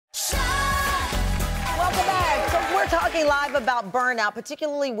talking live about burnout,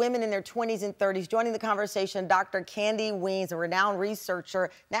 particularly women in their 20s and 30s. Joining the conversation, Dr. Candy Weens, a renowned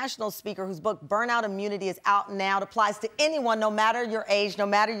researcher, national speaker, whose book Burnout Immunity is out now. It applies to anyone, no matter your age, no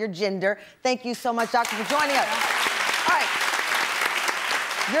matter your gender. Thank you so much, Doctor, for joining us. All right.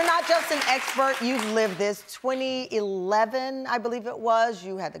 You're not just an expert, you've lived this. 2011, I believe it was,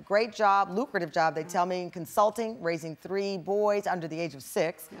 you had a great job, lucrative job, they tell me, in consulting, raising 3 boys under the age of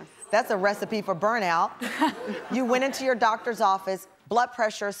 6. Yes. That's a recipe for burnout. You went into your doctor's office, blood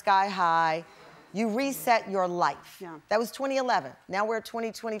pressure sky high. You reset your life. Yeah. That was 2011. Now we're at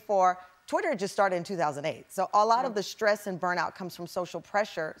 2024. Twitter just started in 2008. So a lot of the stress and burnout comes from social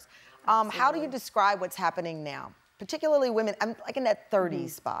pressures. How do you describe what's happening now? Particularly women, I'm like in that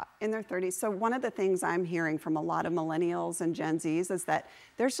 30s spot. In their 30s. So one of the things I'm hearing from a lot of millennials and Gen Zs is that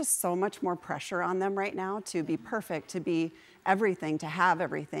there's just so much more pressure on them right now to be perfect, to be everything, to have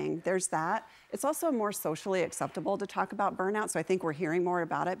everything. There's that. It's also more socially acceptable to talk about burnout, so I think we're hearing more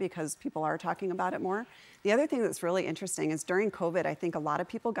about it because people are talking about it more. The other thing that's really interesting is during COVID, I think a lot of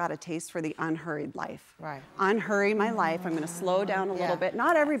people got a taste for the unhurried life. Right. Unhurry my life, I'm gonna slow down a little bit.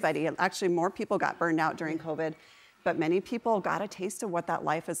 Not everybody, actually more people got burned out during COVID. But many people got a taste of what that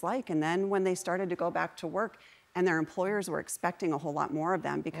life is like. And then when they started to go back to work and their employers were expecting a whole lot more of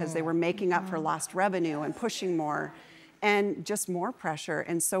them because they were making up for lost revenue and pushing more and just more pressure.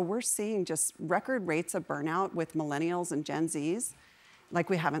 And so we're seeing just record rates of burnout with millennials and Gen Zs like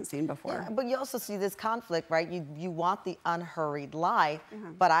we haven't seen before. Yeah, but you also see this conflict, right? You want the unhurried life,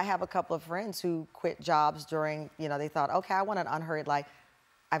 but I have a couple of friends who quit jobs during, they thought, okay, I want an unhurried life.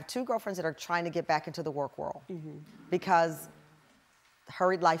 I have 2 girlfriends that are trying to get back into the work world because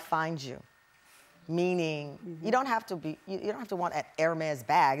hurried life finds you. Meaning, you don't have to want an Hermes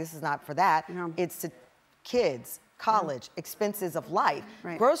bag. This is not for that. It's to kids, college, expenses of life,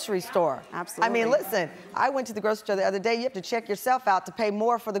 grocery store. Absolutely. I mean, listen, I went to the grocery store the other day. You have to check yourself out to pay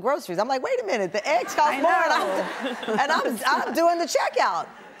more for the groceries. I'm like, wait a minute, the eggs cost more, and I'm doing the checkout.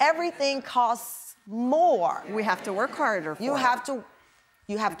 Everything costs more. We have to work harder for it.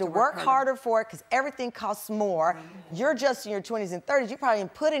 You have to work harder for it because everything costs more. You're just in your 20s and 30s. You probably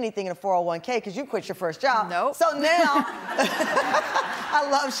didn't put anything in a 401k because you quit your first job. Nope. So now, I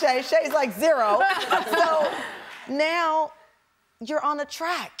love Shay. Shay's like 0. So now you're on a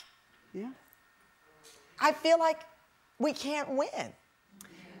track. Yeah. I feel like we can't win.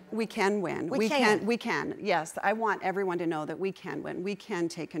 We can win. We can. Yes, I want everyone to know that we can win. We can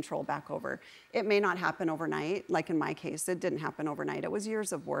take control back over. It may not happen overnight. Like in my case, it didn't happen overnight. It was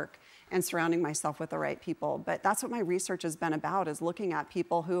years of work and surrounding myself with the right people. But that's what my research has been about, is looking at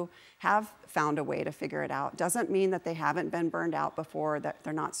people who have found a way to figure it out. Doesn't mean that they haven't been burned out before, that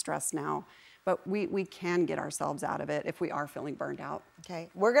they're not stressed now. But we can get ourselves out of it if we are feeling burned out. Okay,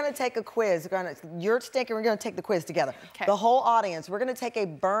 we're gonna take a quiz. You're sticking, we're gonna take the quiz together. Okay. The whole audience, we're gonna take a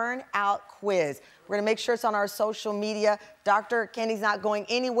burnout quiz. We're gonna make sure it's on our social media. Dr. Candy's not going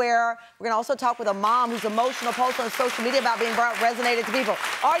anywhere. We're gonna also talk with a mom whose emotional post on social media about being burnt resonated to people.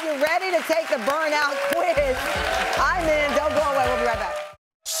 Are you ready to take the burnout quiz? I'm in, don't go away, we'll be right back.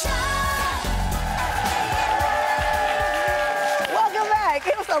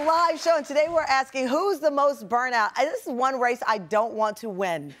 It was a live show, and today we're asking who's the most burnout. This is one race I don't want to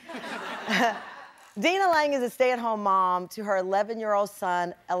win. Deena Lang is a stay-at-home mom to her 11-year-old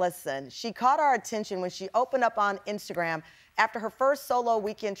son, Ellison. She caught our attention when she opened up on Instagram after her first solo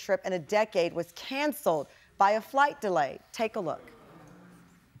weekend trip in a decade was canceled by a flight delay. Take a look.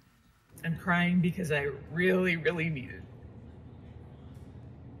 I'm crying because I really, really needed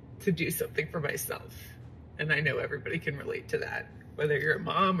to do something for myself. And I know everybody can relate to that. Whether you're a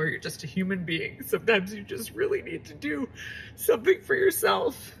mom or you're just a human being, sometimes you just really need to do something for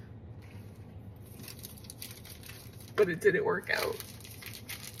yourself. But it didn't work out.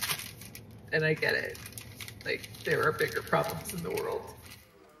 And I get it. Like, there are bigger problems in the world.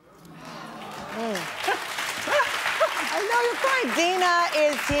 I know you're crying. Deena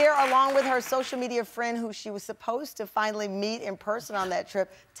is here along with her social media friend who she was supposed to finally meet in person on that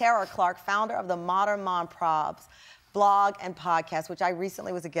trip, Tara Clark, founder of the Modern Mom Probs blog and podcast, which I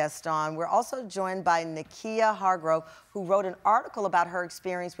recently was a guest on. We're also joined by Nikkya Hargrove, who wrote an article about her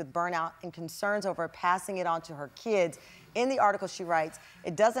experience with burnout and concerns over passing it on to her kids. In the article, she writes,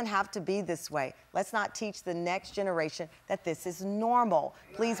 "It doesn't have to be this way. Let's not teach the next generation that this is normal."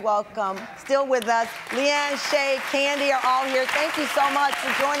 Please welcome, still with us, Leanne, Shay, Candy are all here. Thank you so much for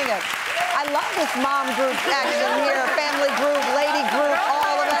joining us. I love this mom group action here, family group, lady group,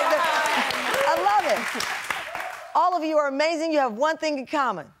 all of that. I love it. All of you are amazing. You have one thing in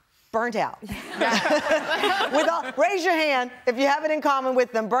common. burnt out. Raise your hand if you have it in common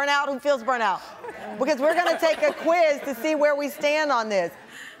with them. Burnout, who feels burnout? Because we're gonna take a quiz to see where we stand on this.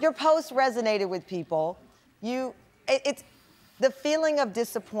 Your post resonated with people. It's the feeling of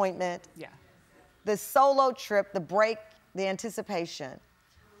disappointment, the solo trip, the break, the anticipation.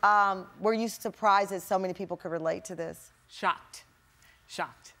 Were you surprised that so many people could relate to this? Shocked.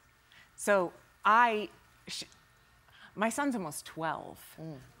 So my son's almost 12.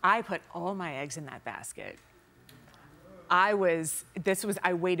 I put all my eggs in that basket. I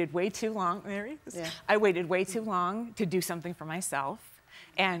waited way too long, Mary. Yeah. I waited way too long to do something for myself.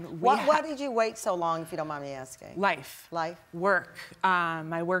 And why did you wait so long, if you don't mind me asking? Life. Work.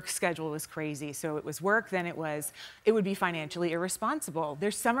 My work schedule was crazy. So it was work, then it would be financially irresponsible.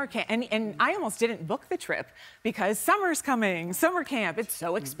 There's summer camp, and I almost didn't book the trip because summer's coming, summer camp, it's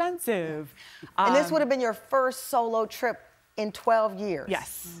so expensive. And this would have been your first solo trip in 12 years?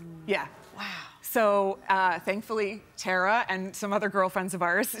 Yes, yeah. Wow. So thankfully, Tara and some other girlfriends of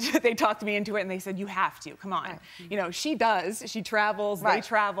ours, they talked me into it and they said, you have to, come on. Right. You know, she does, she travels, they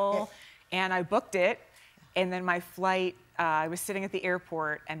travel, and I booked it. And then my flight, I was sitting at the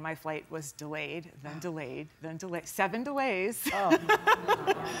airport and my flight was delayed, then delayed, then delayed, 7 delays. Oh.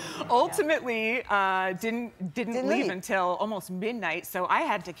 Ultimately, didn't leave until almost midnight, so I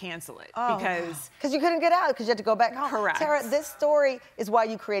had to cancel it because you couldn't get out because you had to go back home. Correct. Tara, this story is why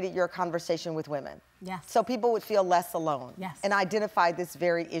you created your conversation with women. Yes. So people would feel less alone. Yes. And identify this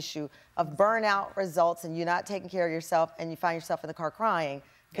very issue of burnout results and you not taking care of yourself and you find yourself in the car crying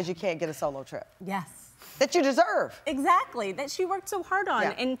because you can't get a solo trip. Yes. That you deserve. Exactly, that she worked so hard on.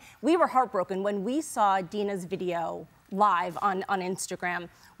 Yeah. And we were heartbroken when we saw Deena's video live on Instagram.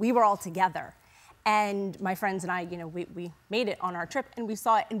 We were all together. And my friends and I, you know, we made it on our trip and we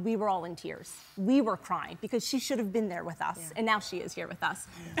saw it and we were all in tears. We were crying because she should have been there with us. And now she is here with us.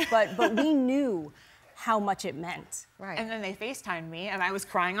 But we knew how much it meant. Right. And then they FaceTimed me and I was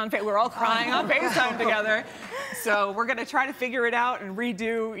crying on FaceTime. We're all crying on FaceTime together. So we're gonna try to figure it out and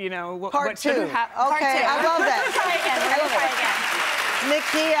redo, you know, what should have happened. Okay, I love that.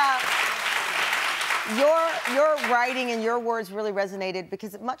 Nikkya, your writing and your words really resonated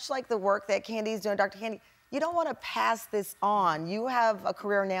because much like the work that Candy's doing, Dr. Candy, you don't want to pass this on. You have a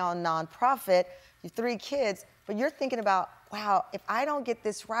career now in nonprofit, you have 3 kids, but you're thinking about, wow, if I don't get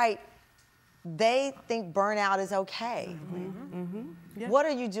this right, they think burnout is okay. Yeah. What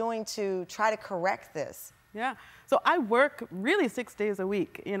are you doing to try to correct this? Yeah, so I work really 6 days a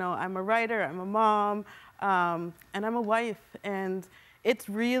week. You know, I'm a writer, I'm a mom, and I'm a wife. And it's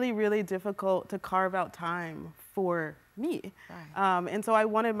really, really difficult to carve out time for me. Right. And so I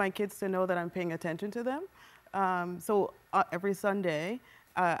wanted my kids to know that I'm paying attention to them. So every Sunday,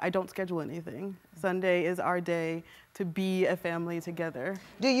 I don't schedule anything. Sunday is our day to be a family together.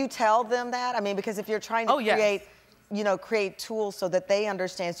 Do you tell them that? I mean, because if you're trying to create tools so that they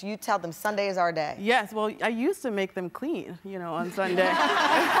understand, so you tell them Sunday is our day. Yes, well, I used to make them clean, you know, on Sunday.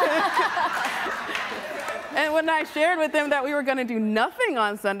 And when I shared with them that we were gonna do nothing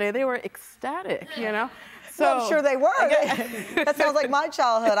on Sunday, they were ecstatic, you know? So, well, I'm sure they were. That sounds like my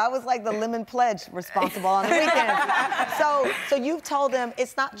childhood. I was like the lemon pledge responsible on the weekends. So you've told them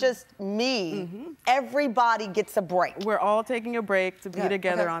it's not just me. Everybody gets a break. We're all taking a break to be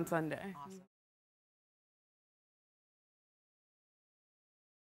together on Sunday. Awesome.